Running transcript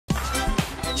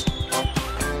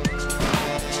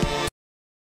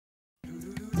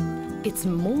It's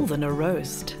more than a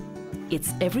roast.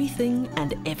 It's everything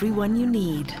and everyone you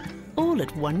need, all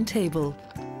at one table.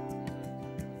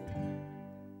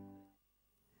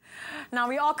 Now,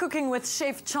 we are cooking with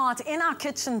Chef Chart in our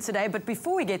kitchen today, but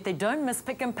before we get there, don't miss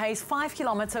Pick n Pay's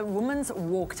 5-kilometre women's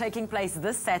walk taking place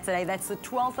this Saturday. That's the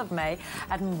 12th of May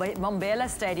at Mbombela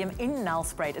Stadium in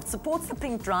Nelspruit. It supports the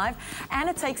Pink Drive and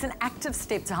it takes an active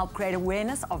step to help create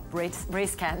awareness of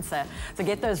breast cancer. So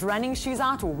get those running shoes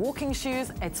out or walking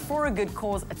shoes. It's for a good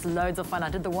cause. It's loads of fun. I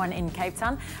did the one in Cape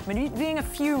Town. I'm doing a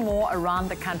few more around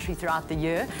the country throughout the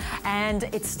year. And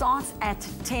it starts at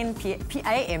 10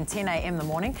 a.m. in the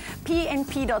morning.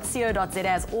 PNP.co.za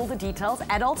has all the details.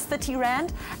 Adults 30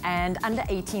 Rand and under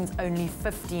 18s only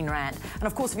 15 Rand. And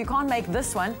of course, if you can't make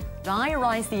this one,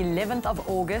 diarise the 11th of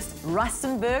August,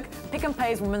 Rustenburg. Pick n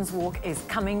Pay's Women's Walk is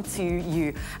coming to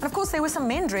you. And of course, there were some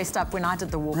men dressed up when I did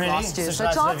the walk last year.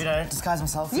 So Charles, you know, disguise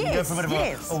myself. Yes, go for a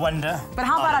bit of a wonder. But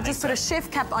how about I just put a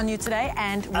chef cap on you today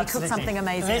and we cook something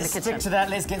amazing in the kitchen. Let's stick to that.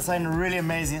 Let's get something really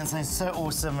amazing and something so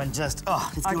awesome and just,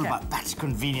 let's get all about batch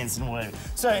convenience and whatever.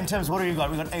 So in terms of what have we got?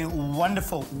 We've got a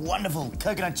wonderful, wonderful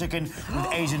coconut chicken with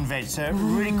Asian veg. So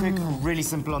really quick, really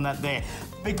simple on that there.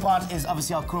 Big part is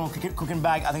obviously our Knorr cooking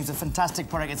bag. I think it's a fantastic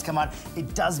product. It's come out.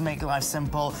 It does make life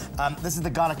simple. This is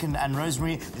the garlic and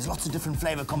rosemary. There's lots of different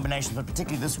flavor combinations, but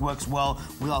particularly this works well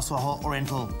with also a whole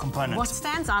oriental component. What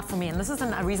stands out for me, and this is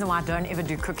a reason why I don't ever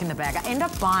do cook in the bag, I end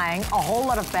up buying a whole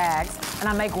lot of bags and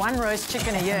I make one roast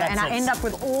chicken a year and I end up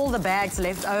with all the bags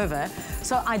left over.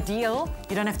 So ideal,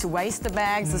 you don't have to waste the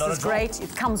bags. This is great.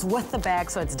 It comes with the bag,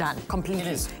 so it's done completely.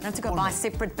 It is. You don't have to go buy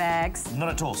separate bags. Not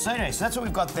at all. So anyway, so that's what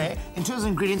we've got there. In terms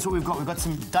of ingredients, what we've got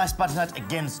some diced butternut.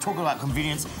 Again, let's talk about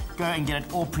convenience. Go and get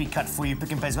it all pre-cut for you.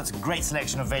 Pick n Pay's got some great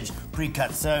selection of veg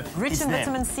pre-cut. So rich in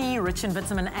vitamin C, rich in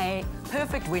vitamin A,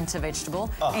 perfect winter vegetable.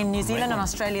 In New Zealand and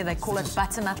Australia, they call it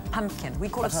butternut pumpkin. We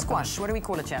call it squash. What do we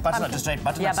call it here? Butternut, just straight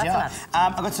butternut. Yeah, butternut.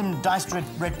 I've got some diced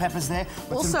red peppers there.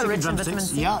 Also rich in vitamin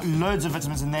C. Yeah, loads of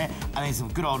vitamins in there. I think some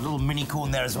good old little mini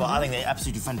corn there as well. I think they're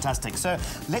absolutely fantastic. So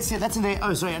let's see, that's in there.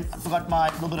 Oh, sorry, I forgot my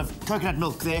little bit of coconut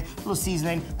milk there, a little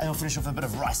seasoning, and we'll finish off with a bit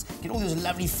of rice. Get all those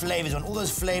lovely flavors on, all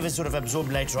those flavors sort of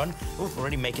absorbed later on. Oh, we're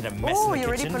already making a mess in the kitchen. Oh, you're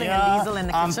already putting a liesel in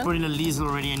the kitchen? I'm putting a liesel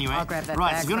already anyway. I'll grab that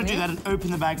right, bag so if you want to do that and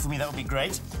open the bag for me, that would be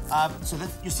great. So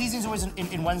your seasoning's always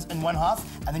in one half,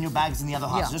 and then your bag's in the other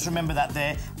half. Yeah. So just remember that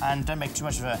there, and don't make too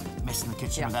much of a mess in the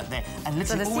kitchen with that there. And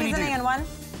literally, so the seasoning in one,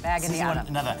 bag in the other.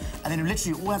 Another. And then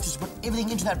literally all we have to put everything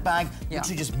into that bag,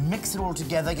 literally just mix it all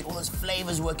together, get all those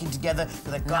flavors working together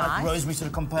with that garlic rosemary sort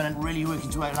of component really working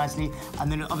together nicely.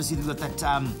 And then obviously we've got that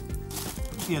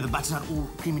you know, the butternut all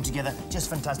creaming together, just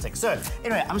fantastic. So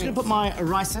anyway, I'm just going to put my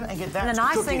rice in and get that. And the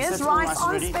nice thing is, rice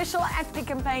on ready. special at Pick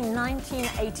n Pay,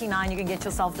 $19.89. You can get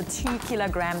yourself the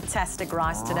 2-kilogram tastic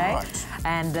rice today,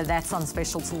 and that's on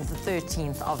special till the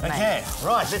 13th of May. Okay,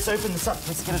 right. Let's open this up.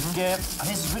 Let's get it from here. I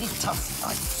mean, this is really tough,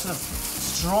 sort of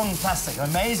strong plastic.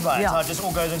 I'm amazed by it. How it just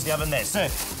all goes into the oven there. So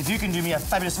if you can do me a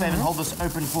fabulous favor and hold this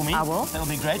open for me, I will. That'll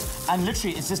be great. And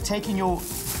literally, it's just taking your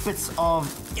bits of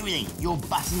everything, your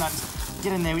butternut.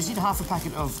 Get in there. We just need half a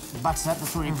packet of butternut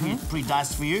that's already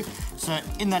pre-diced for you. So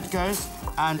in that goes,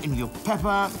 and in your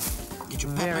pepper. Get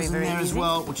your peppers in there as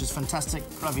well, which is fantastic,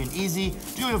 lovely and easy.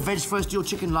 Do your veg first, do your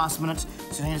chicken last minute.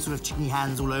 So you sort of chickeny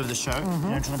hands all over the show. You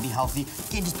know, trying to be healthy.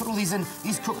 Again, just put all these in.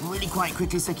 These cook really quite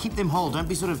quickly, so keep them whole. Don't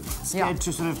be sort of scared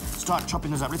to sort of start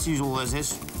chopping those up. Let's use all those.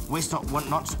 Waste not, want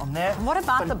not on there. What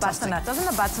about the butternut? Doesn't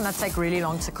the butternut take really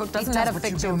long to cook? Doesn't that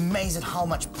affect you? You'd be amazed at how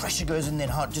much pressure goes in there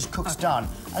and how it just cooks down.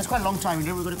 And it's quite a long time. You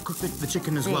know, we've got to cook the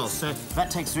chicken as well. So that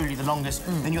takes really the longest.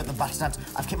 Then you've got the butternut.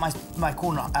 I've kept my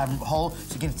corn whole.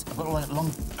 So again, I've got all that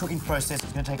long cooking process.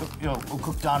 It's going to take, you know, will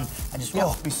cook down and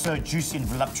just be so juicy and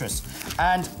voluptuous.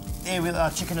 And there with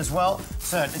our chicken as well.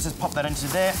 So let's just pop that into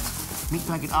there. Meat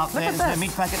packet out there. There's no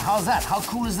meat packet. How's that? How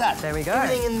cool is that? There we go.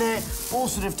 Everything in there, all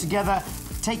sort of together.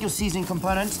 Take your seasoning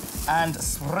component and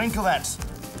sprinkle that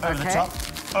over the top.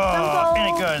 Oh,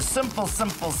 in it goes. Simple,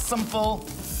 simple, simple.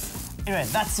 Anyway,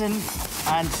 that's in.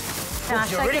 And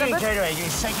you're ready to get away. You can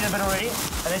shake it a bit already.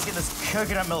 And let's get this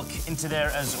coconut milk into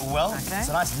there as well. Okay. It's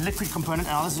a nice liquid component.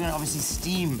 And this is going to obviously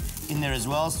steam in there as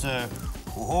well. So,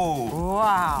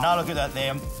 wow. Now look at that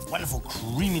there. Wonderful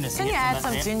creaminess. Can you add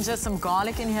some ginger, some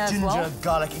garlic in here as well? Ginger,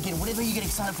 garlic. Again, whatever you get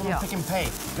excited for on Pick n Pay.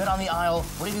 Go down the aisle.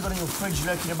 Whatever you've got in your fridge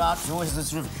lurking about. There's always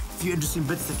this sort of few interesting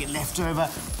bits that get left over.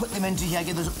 Put them into here.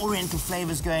 Get those oriental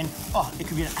flavors going. Oh, it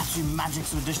could be an absolute magic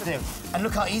sort of dish there. And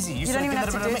look how easy. You don't even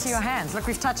have to do it to your hands. Look,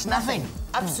 we've touched nothing.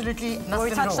 Absolutely nothing. Well,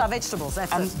 we touched our vegetables.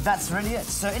 That's it. That's really it.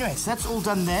 So anyway, so that's all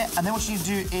done there. And then what you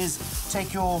do is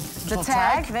take your little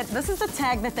tag. This is the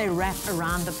tag that they wrap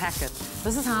around the packet.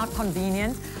 This is how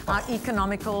convenient. how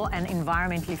economical and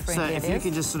environmentally friendly So if you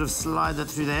can just sort of slide that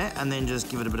through there and then just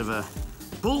give it a bit of a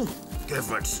pull, go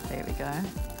for it. There we go.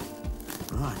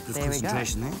 Right, good There we go.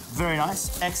 concentration there. Very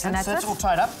nice, excellent. And So that's all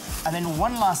tied up. And then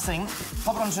one last thing,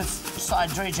 pop it onto its side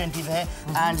very gently there,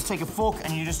 and just take a fork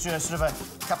and you just do a sort of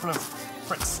a couple of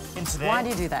pricks into there. Why do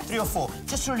you do that? 3 or 4,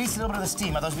 just to release a little bit of the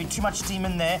steam. Otherwise there'll be too much steam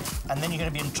in there, and then you're going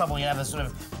to be in trouble. You have a sort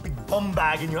of big bomb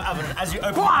bag in your oven. As you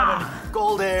open the oven,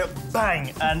 go there,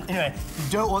 bang. And anyway, you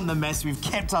don't want the mess. We've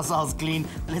kept ourselves clean.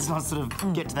 Let's not sort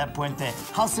of get to that point there.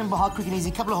 How simple, how quick and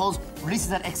easy. Couple of holes, releases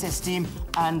that excess steam,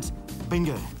 and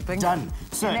bingo. Done.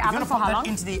 So in the if you oven want to for pop how that long?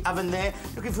 into the oven there,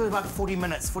 looking for about 40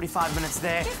 minutes, 45 minutes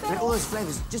there. Get all those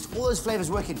flavours, just all those flavours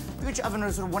working. You got your oven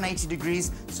at sort of 180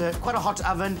 degrees, so quite a hot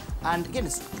oven. And again,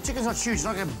 chicken's not huge, it's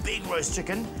not like a big roast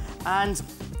chicken. And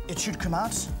it should come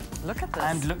out. Look at this.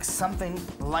 And look something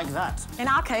like that. In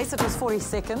our case, it was 40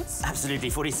 seconds. Absolutely,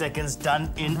 40 seconds,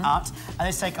 done, in, out. And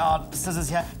let's take our scissors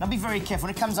here. Now be very careful.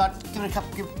 When it comes out, give it a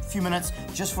few minutes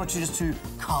just for it to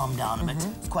calm down a bit.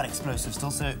 It's quite explosive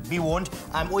still, so be warned.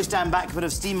 Always stand back, a bit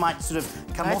of steam might sort of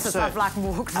come off. So I've like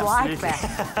walked right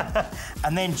back.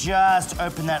 And then just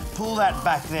open that, pull that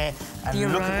back there, and The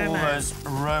look at all aroma. those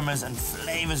aromas and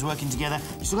flavours working together.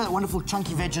 You still got that wonderful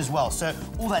chunky veg as well, so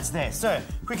all that's there. So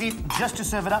quickly, just to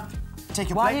serve it up, take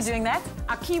your While plate. you're doing that,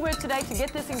 our keyword today to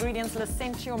get this ingredients list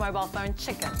sent to your mobile phone,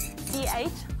 chicken.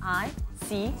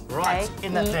 C-H-I-C-A-E-N Right,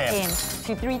 in that there.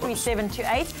 to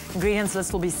 33728. Ingredients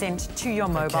list will be sent to your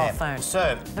mobile phone.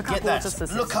 So, Look how get gorgeous that.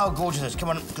 this is. Look how gorgeous it is. Come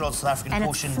on, good old South African And it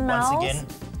portion smells once again.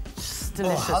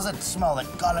 delicious. Oh, how's it smell?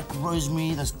 That garlic,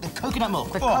 rosemary, the coconut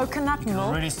milk. The Oh, coconut you can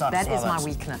milk, really start to that smell is my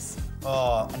weakness.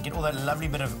 Oh, and get all that lovely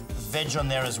bit of veg on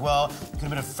there as well. Get a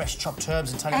bit of fresh chopped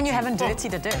herbs and tongue. And you haven't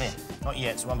dirtied the dish. Not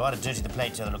yet, so I'm about to dirty the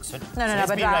plate to the looks of it. No, so no, let's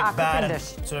but be our like cooking bad and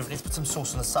dish. sort of, let's put some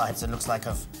sauce on the side so it looks like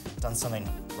I've done something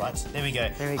right. There we go.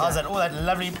 There we How's go. that? All that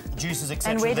lovely juices,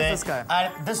 etc. And where does there. this go?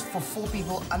 And this for 4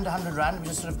 people, under 100 rand. We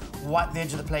just sort of wipe the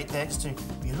edge of the plate there just to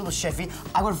be a little chefy.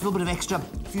 I got a little bit of extra,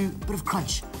 bit of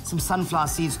crunch, some sunflower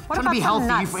seeds. What Trying about to be some healthy,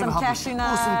 nuts, forever some healthy. cashew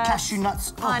Oh, some nuts, cashew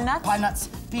nuts, pine nuts? pine nuts,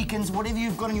 pecans, whatever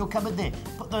you've got in your cupboard there.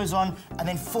 Put those on, and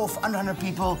then 4 for under 100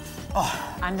 people.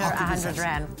 Oh, Under how good is 100 that?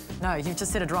 rand. No, you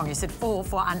just said it wrong. You said 4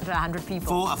 for under 100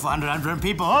 people. 4 for under 100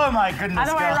 people. Oh my goodness.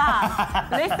 Other way girl.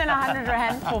 around. Less than 100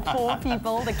 rand for 4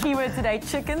 people. The keyword today,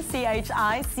 chicken,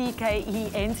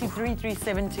 C-H-I-C-K-E-N to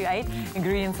 33728.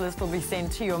 Ingredients list will be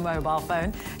sent to your mobile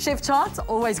phone. Chef Chart,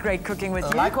 always great cooking with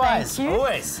you. Likewise, Thank you.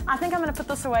 always. I think I'm going to put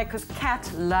this away because Kat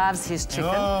loves his chicken.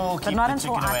 Oh, but keep not the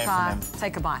until chicken I away try from him.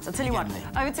 take a bite. I'll tell you what, Get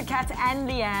him over to Kat and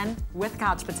Leanne with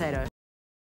couch potato.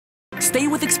 Stay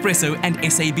with Espresso and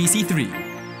SABC3.